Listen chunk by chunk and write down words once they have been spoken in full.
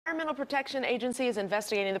Environmental Protection Agency is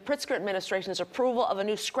investigating the Pritzker administration's approval of a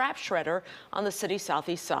new scrap shredder on the city's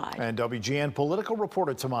southeast side. And WGN political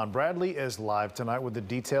reporter Taman Bradley is live tonight with the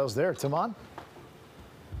details there. Taman?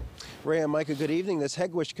 Ray and Micah, good evening. This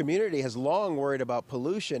Hegewisch community has long worried about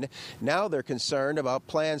pollution. Now they're concerned about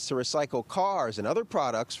plans to recycle cars and other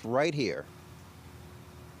products right here.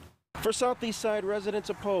 For Southeast Side residents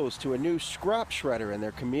opposed to a new scrap shredder in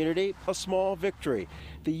their community, a small victory.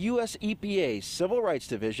 The U.S. EPA's Civil Rights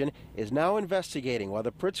Division is now investigating why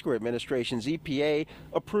the Pritzker administration's EPA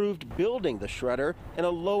approved building the shredder in a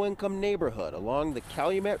low-income neighborhood along the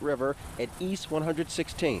Calumet River at East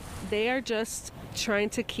 116th. They are just trying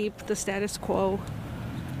to keep the status quo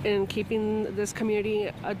and keeping this community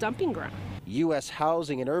a dumping ground. U.S.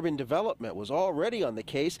 Housing and Urban Development was already on the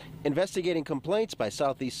case, investigating complaints by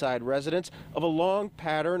Southeast Side residents of a long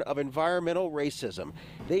pattern of environmental racism.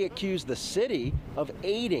 They accused the city of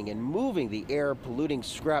aiding and moving the air-polluting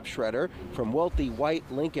scrap shredder from wealthy white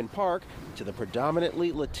Lincoln Park to the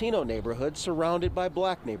predominantly Latino neighborhood surrounded by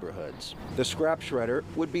black neighborhoods. The scrap shredder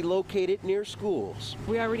would be located near schools.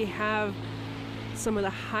 We already have some of the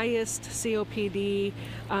highest COPD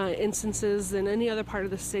instances than any other part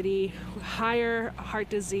of the city, higher heart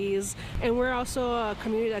disease, and we're also a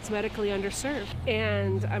community that's medically underserved.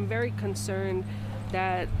 And I'm very concerned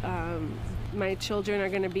that my children are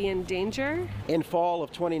going to be in danger. In fall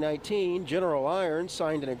of 2019, General Iron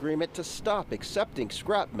signed an agreement to stop accepting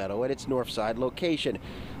scrap metal at its Northside location.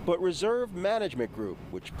 But Reserve Management Group,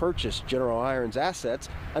 which purchased General Iron's assets,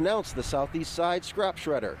 announced the Southeast Side scrap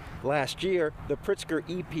shredder. Last year, the Pritzker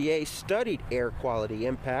EPA studied air quality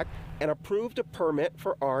impact and approved a permit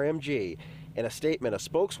for RMG. In a statement, a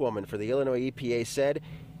spokeswoman for the Illinois EPA said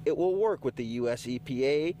it will work with the U.S.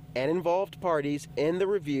 EPA and involved parties in the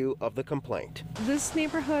review of the complaint. This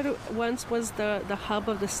neighborhood once was the hub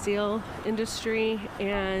of the steel industry,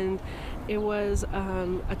 and it was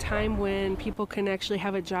a time when people can actually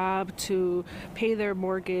have a job to pay their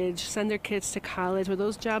mortgage, send their kids to college. Well,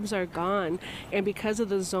 those jobs are gone, and because of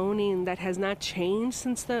the zoning that has not changed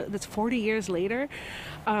since that's 40 years later,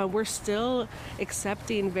 we're still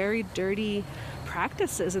accepting very dirty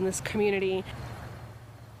practices in this community.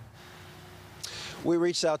 We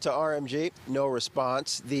reached out to RMG, no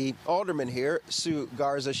response. The alderman here, Sue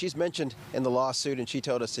Garza, she's mentioned in the lawsuit, and she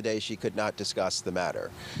told us today she could not discuss the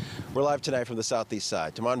matter. We're live tonight from the Southeast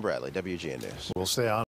Side. Taman Bradley, WGN News. We'll stay on.